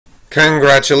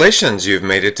Congratulations, you've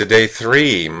made it to day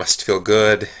 3. Must feel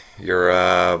good.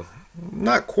 You're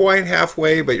not quite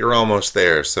halfway, but you're almost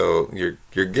there. So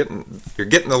you're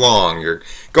getting along. You're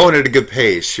going at a good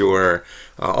pace. You're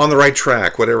on the right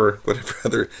track. Whatever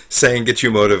other saying gets you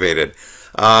motivated.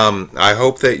 I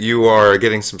hope that you are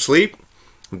getting some sleep,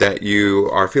 that you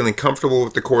are feeling comfortable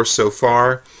with the course so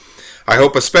far. I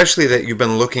hope especially that you've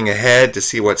been looking ahead to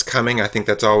see what's coming. I think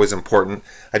that's always important.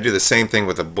 I do the same thing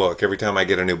with a book. Every time I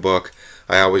get a new book,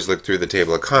 I always look through the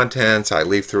table of contents. I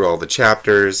leaf through all the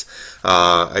chapters.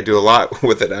 I do a lot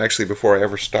with it actually before I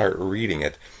ever start reading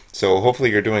it. So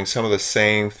hopefully you're doing some of the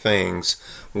same things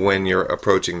when you're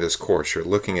approaching this course. You're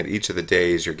looking at each of the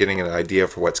days. You're getting an idea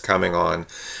for what's coming on.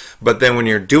 But then when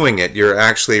you're doing it, you're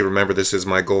actually, remember this is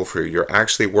my goal for you, you're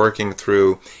actually working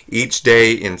through each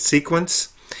day in sequence.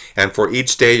 And for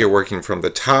each day, you're working from the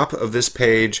top of this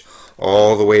page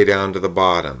all the way down to the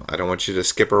bottom. I don't want you to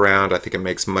skip around. I think it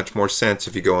makes much more sense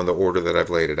if you go in the order that I've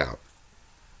laid it out.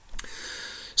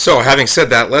 So having said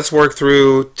that, let's work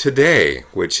through today,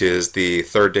 which is the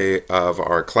third day of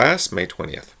our class, May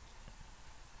 20th.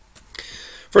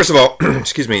 First of all,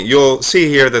 excuse me, you'll see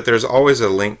here that there's always a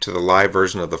link to the live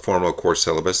version of the formal course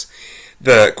syllabus.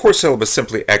 The course syllabus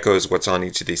simply echoes what's on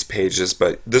each of these pages,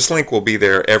 but this link will be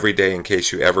there every day in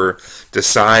case you ever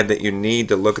decide that you need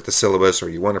to look at the syllabus or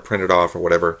you want to print it off or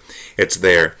whatever. It's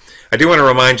there. I do want to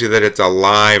remind you that it's a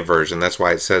live version. That's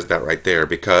why it says that right there,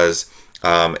 because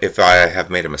if I have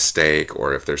made a mistake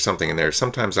or if there's something in there,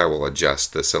 sometimes I will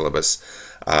adjust the syllabus.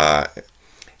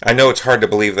 I know it's hard to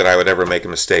believe that I would ever make a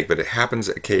mistake, but it happens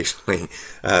occasionally,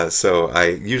 so I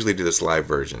usually do this live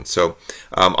version. So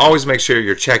always make sure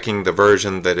you're checking the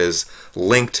version that is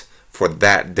linked for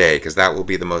that day, because that will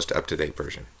be the most up-to-date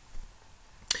version.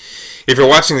 If you're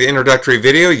watching the introductory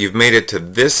video, you've made it to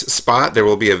this spot. There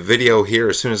will be a video here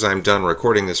as soon as I'm done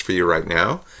recording this for you right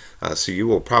now, so you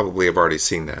will probably have already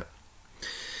seen that.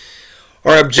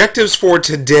 Our objectives for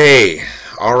today.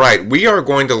 All right, we are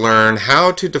going to learn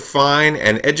how to define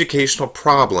an educational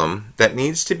problem that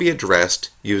needs to be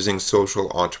addressed using social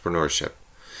entrepreneurship.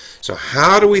 So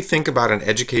how do we think about an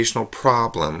educational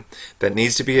problem that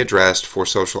needs to be addressed for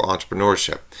social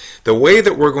entrepreneurship? The way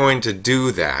that we're going to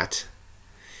do that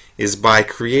is by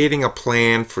creating a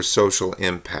plan for social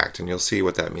impact, and you'll see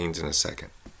what that means in a second.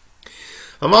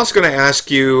 I'm also going to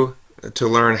ask you to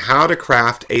learn how to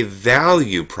craft a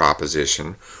value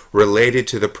proposition related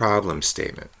to the problem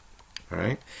statement. All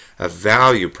right, a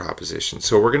value proposition.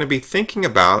 So we're going to be thinking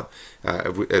about,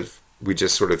 if we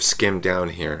just sort of skim down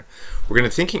here, we're going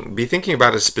to be thinking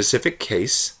about a specific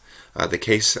case, the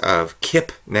case of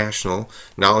KIPP National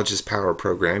Knowledge is Power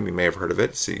program. You may have heard of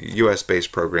it. It's a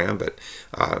US-based program, but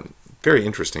very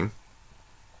interesting.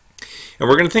 And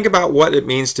we're going to think about what it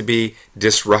means to be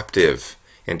disruptive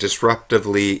and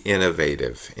disruptively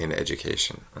innovative in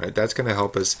education. Right? That's going to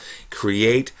help us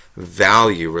create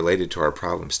value related to our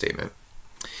problem statement.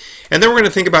 And then we're going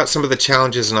to think about some of the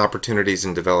challenges and opportunities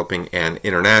in developing an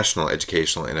international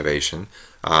educational innovation.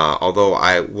 Although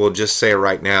I will just say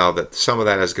right now that some of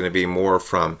that is going to be more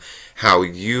from how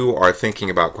you are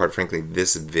thinking about, quite frankly,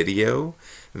 this video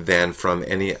than from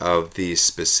any of the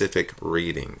specific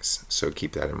readings. So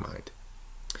keep that in mind.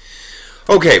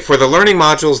 Okay, for the learning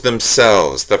modules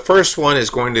themselves, the first one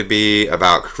is going to be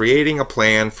about creating a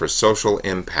plan for social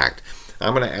impact.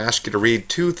 I'm going to ask you to read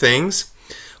two things.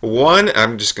 One,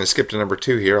 I'm just going to skip to number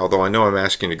 2 here, although I know I'm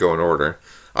asking you to go in order.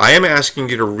 I am asking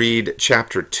you to read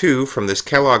Chapter 2 from this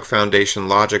Kellogg Foundation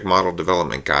Logic Model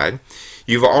Development Guide.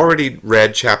 You've already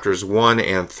read Chapters 1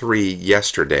 and 3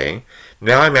 yesterday.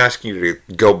 Now I'm asking you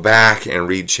to go back and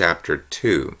read Chapter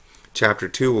 2. Chapter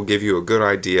 2 will give you a good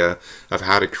idea of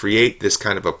how to create this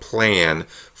kind of a plan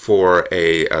for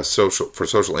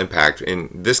social impact, in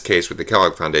this case with the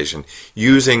Kellogg Foundation,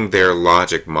 using their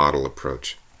logic model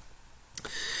approach.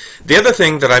 The other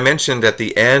thing that I mentioned at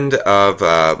the end of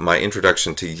my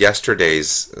introduction to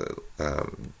yesterday's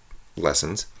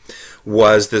lessons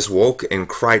was this Wolk and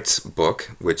Kreitz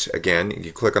book, which again,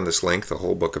 you click on this link, the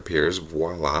whole book appears,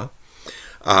 voila.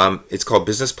 It's called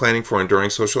Business Planning for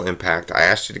Enduring Social Impact. I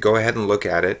asked you to go ahead and look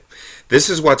at it. This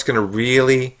is what's going to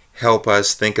really help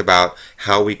us think about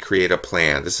how we create a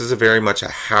plan. This is very much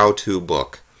a how-to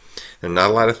book. And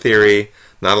not a lot of theory,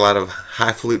 not a lot of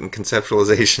highfalutin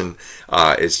conceptualization.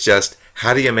 It's just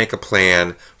how do you make a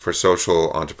plan for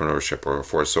social entrepreneurship or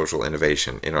for social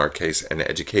innovation, in our case an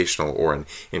educational or an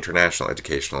international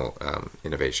educational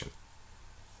innovation.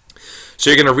 So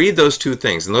you're going to read those two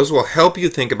things, and those will help you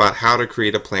think about how to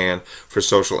create a plan for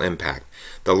social impact.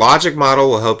 The logic model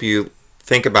will help you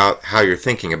think about how you're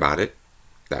thinking about it.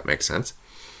 That makes sense.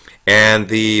 And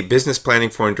the business planning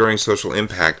for enduring social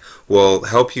impact will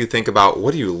help you think about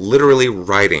what are you literally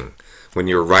writing when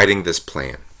you're writing this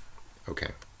plan.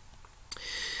 Okay.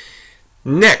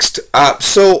 Next,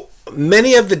 so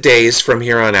many of the days from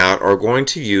here on out are going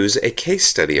to use a case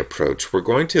study approach. We're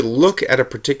going to look at a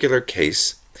particular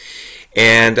case,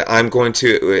 and I'm going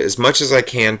to, as much as I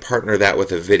can, partner that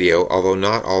with a video, although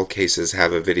not all cases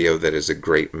have a video that is a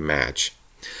great match.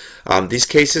 These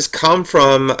cases come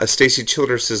from Stacy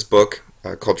Childress's book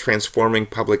called Transforming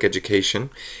Public Education,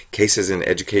 Cases in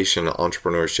Education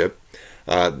Entrepreneurship.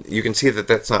 You can see that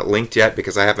that's not linked yet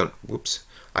because I haven't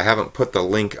put the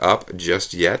link up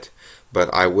just yet,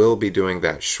 but I will be doing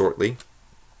that shortly.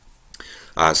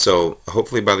 So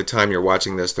hopefully by the time you're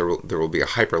watching this, there will be a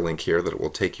hyperlink here that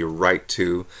will take you right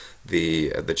to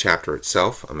the chapter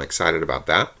itself. I'm excited about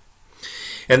that.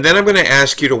 And then I'm going to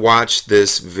ask you to watch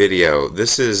this video.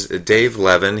 This is Dave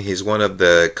Levin. He's one of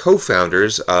the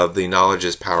co-founders of the Knowledge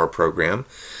is Power program.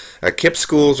 KIPP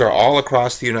schools are all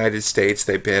across the United States.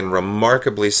 They've been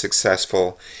remarkably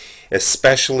successful,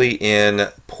 especially in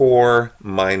poor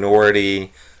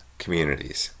minority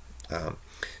communities.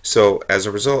 So as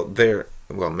a result,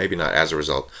 well, maybe not as a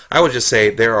result, I would just say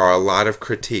there are a lot of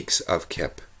critiques of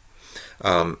KIPP.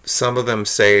 Some of them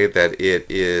say that it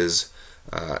is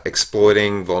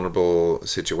exploiting vulnerable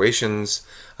situations.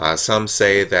 Some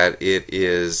say that it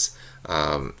is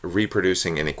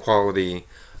reproducing inequality.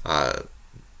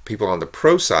 People on the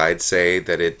pro side say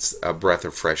that it's a breath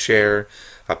of fresh air.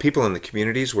 People in the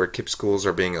communities where KIPP schools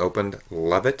are being opened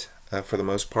love it for the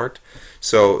most part.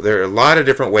 So there are a lot of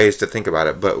different ways to think about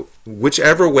it, but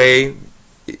whichever way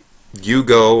you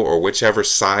go or whichever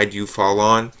side you fall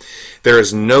on, there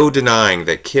is no denying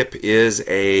that KIPP is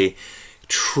a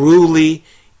truly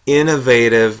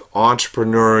innovative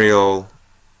entrepreneurial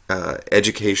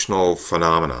educational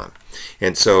phenomenon.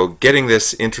 And so getting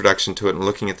this introduction to it and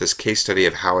looking at this case study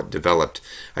of how it developed,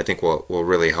 I think will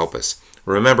really help us.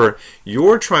 Remember,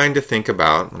 you're trying to think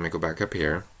about, let me go back up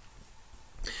here,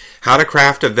 how to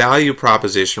craft a value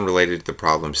proposition related to the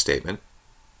problem statement,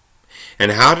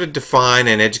 and how to define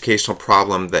an educational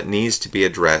problem that needs to be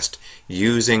addressed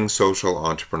using social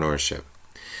entrepreneurship.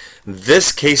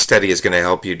 This case study is going to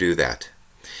help you do that.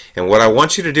 And what I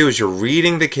want you to do is you're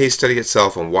reading the case study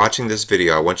itself and watching this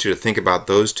video. I want you to think about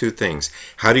those two things.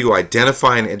 How do you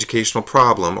identify an educational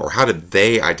problem, or how did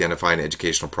they identify an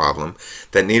educational problem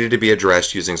that needed to be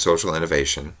addressed using social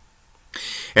innovation?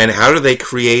 And how do they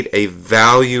create a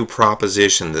value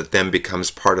proposition that then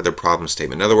becomes part of their problem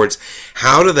statement? In other words,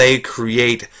 how do they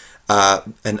create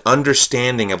an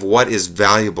understanding of what is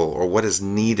valuable or what is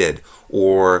needed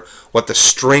or what the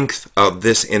strength of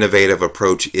this innovative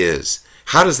approach is?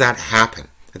 How does that happen?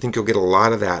 I think you'll get a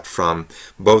lot of that from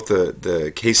both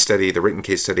the case study, the written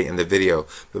case study, and the video,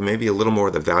 but maybe a little more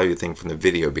of the value thing from the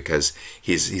video because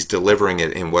he's delivering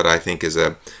it in what I think is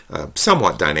a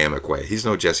somewhat dynamic way. He's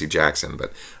no Jesse Jackson,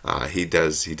 but he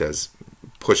does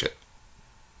push it.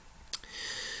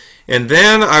 And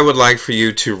then I would like for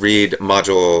you to read look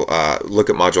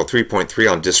at module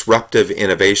 3.3 on disruptive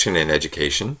innovation in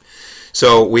education.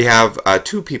 So we have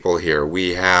two people here.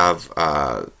 We have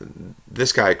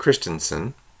this guy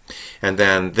Christensen, and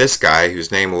then this guy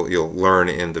whose name you'll learn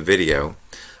in the video.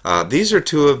 These are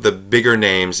two of the bigger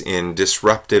names in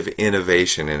disruptive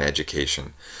innovation in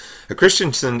education.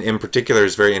 Christensen in particular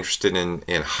is very interested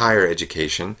in higher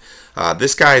education.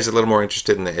 This guy is a little more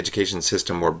interested in the education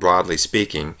system more broadly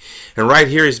speaking. And right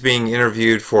here he's being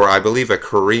interviewed for, I believe, a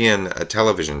Korean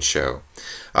television show.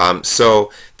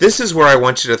 So this is where I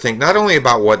want you to think not only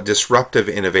about what disruptive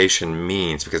innovation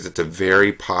means, because it's a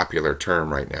very popular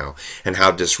term right now, and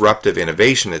how disruptive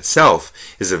innovation itself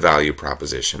is a value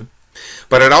proposition,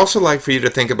 but I'd also like for you to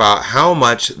think about how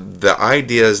much the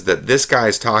ideas that this guy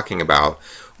is talking about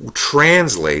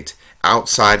translate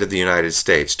outside of the United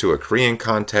States to a Korean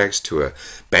context, to a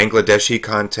Bangladeshi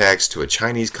context, to a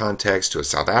Chinese context, to a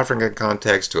South African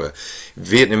context, to a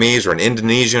Vietnamese or an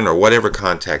Indonesian or whatever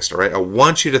context. All right, I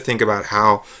want you to think about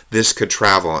how this could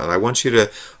travel, and I want you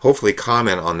to hopefully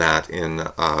comment on that in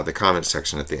the comment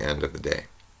section at the end of the day.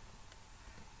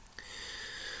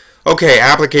 Okay,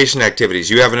 application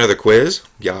activities. You have another quiz.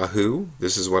 Yahoo.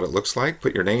 This is what it looks like.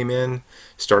 Put your name in,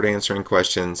 start answering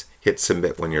questions, hit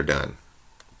submit when you're done.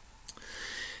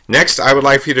 Next, I would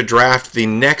like for you to draft the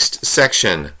next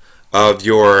section of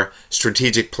your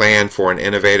strategic plan for an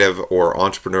innovative or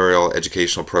entrepreneurial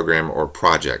educational program or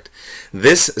project.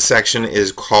 This section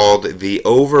is called the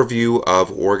Overview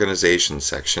of Organization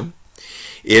section.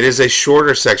 It is a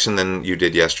shorter section than you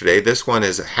did yesterday. This one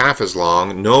is half as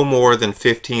long, no more than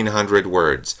 1,500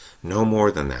 words, no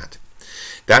more than that.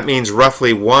 That means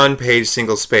roughly 1 page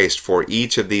single-spaced for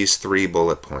each of these 3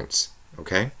 bullet points.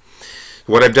 Okay?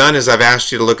 What I've done is I've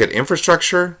asked you to look at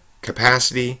infrastructure,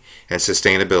 capacity, and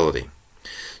sustainability.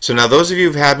 So now those of you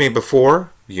who've had me before,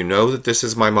 you know that this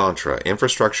is my mantra: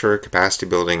 infrastructure, capacity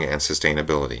building, and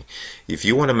sustainability. If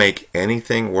you want to make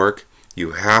anything work,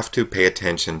 you have to pay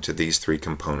attention to these 3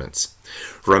 components.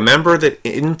 Remember that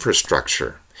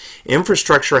infrastructure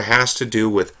has to do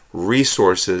with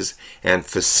resources and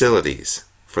facilities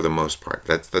for the most part.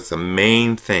 That's the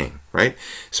main thing, right?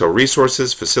 So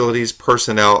resources, facilities,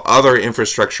 personnel, other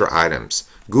infrastructure items.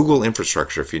 Google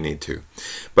infrastructure if you need to.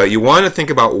 But you want to think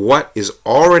about what is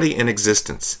already in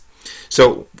existence.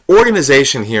 So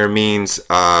organization here means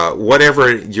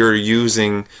whatever you're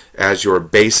using as your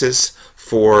basis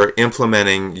for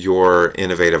implementing your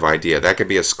innovative idea. That could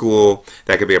be a school,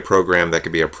 that could be a program, that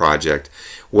could be a project.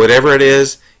 Whatever it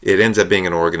is, it ends up being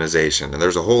an organization. And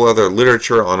there's a whole other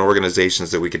literature on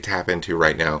organizations that we could tap into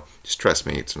right now. Just trust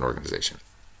me, it's an organization.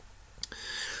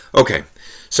 Okay,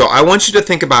 so I want you to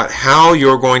think about how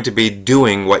you're going to be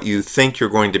doing what you think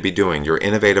you're going to be doing, your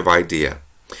innovative idea.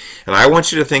 And I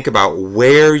want you to think about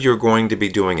where you're going to be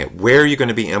doing it, where you're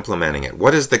going to be implementing it.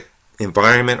 What is the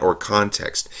environment or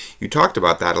context? You talked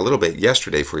about that a little bit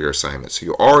yesterday for your assignment, so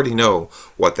you already know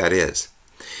what that is.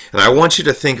 And I want you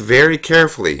to think very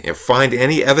carefully and find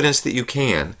any evidence that you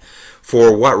can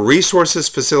for what resources,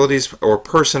 facilities, or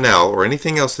personnel, or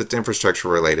anything else that's infrastructure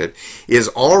related, is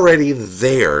already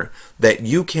there that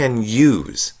you can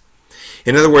use.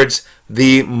 In other words,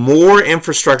 the more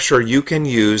infrastructure you can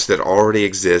use that already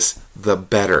exists, the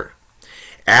better.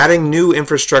 Adding new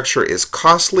infrastructure is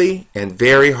costly and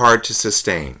very hard to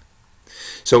sustain.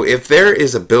 So if there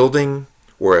is a building,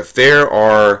 or if there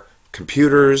are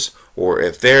computers, or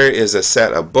if there is a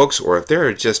set of books, or if there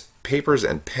are just papers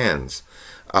and pens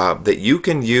that you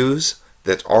can use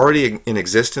that's already in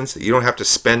existence, that you don't have to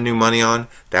spend new money on,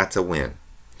 that's a win.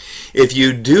 If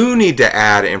you do need to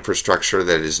add infrastructure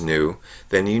that is new,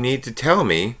 then you need to tell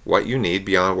me what you need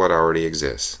beyond what already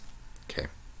exists. Okay.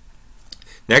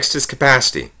 Next is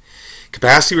capacity.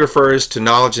 Capacity refers to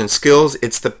knowledge and skills.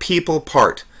 It's the people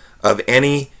part of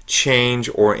any change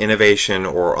or innovation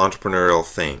or entrepreneurial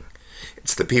thing.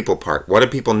 It's the people part. What do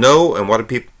people know and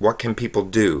what can people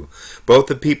do? Both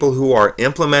the people who are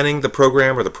implementing the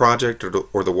program or the project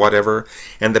or the whatever,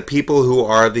 and the people who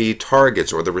are the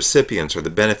targets or the recipients or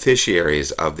the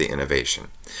beneficiaries of the innovation.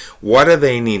 What do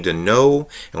they need to know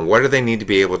and what do they need to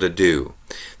be able to do?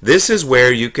 This is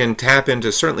where you can tap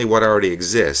into certainly what already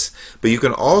exists, but you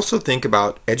can also think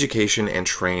about education and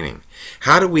training.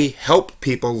 How do we help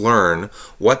people learn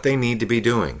what they need to be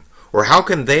doing? Or how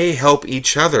can they help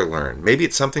each other learn? Maybe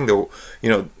it's something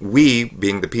that, we,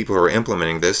 being the people who are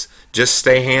implementing this, just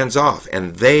stay hands off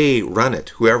and they run it,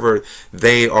 whoever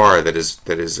they are that is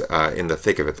in the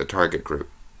thick of it, the target group.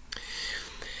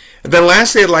 And then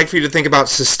lastly, I'd like for you to think about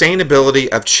sustainability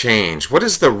of change. What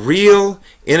is the real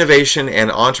innovation and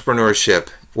entrepreneurship?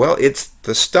 Well, it's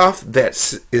the stuff that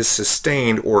is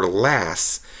sustained or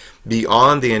lasts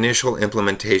beyond the initial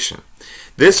implementation.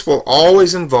 This will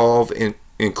always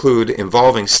include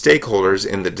involving stakeholders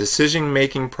in the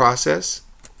decision-making process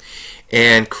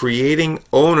and creating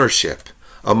ownership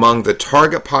among the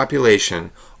target population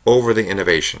over the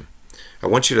innovation. I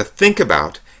want you to think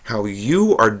about how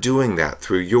you are doing that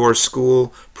through your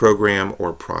school, program,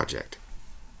 or project.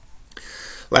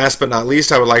 Last but not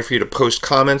least, I would like for you to post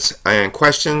comments and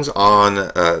questions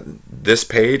on this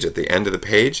page, at the end of the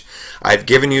page. I've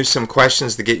given you some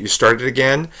questions to get you started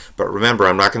again, but remember,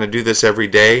 I'm not going to do this every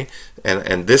day,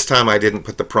 and this time I didn't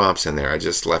put the prompts in there. I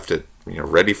just left it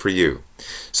ready for you.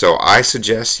 So I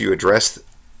suggest you address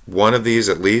one of these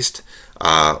at least.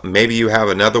 Maybe you have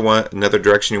another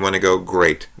direction you want to go,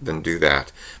 great, then do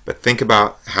that. But think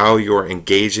about how you're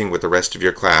engaging with the rest of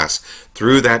your class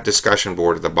through that discussion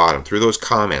board at the bottom, through those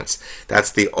comments.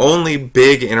 That's the only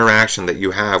big interaction that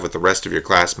you have with the rest of your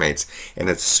classmates, and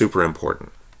it's super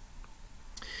important.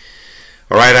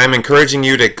 All right, I'm encouraging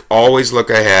you to always look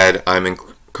ahead. I'm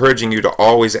encouraging you to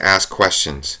always ask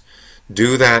questions.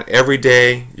 Do that every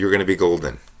day. You're going to be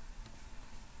golden.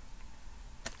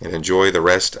 And enjoy the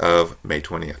rest of May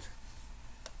 20th.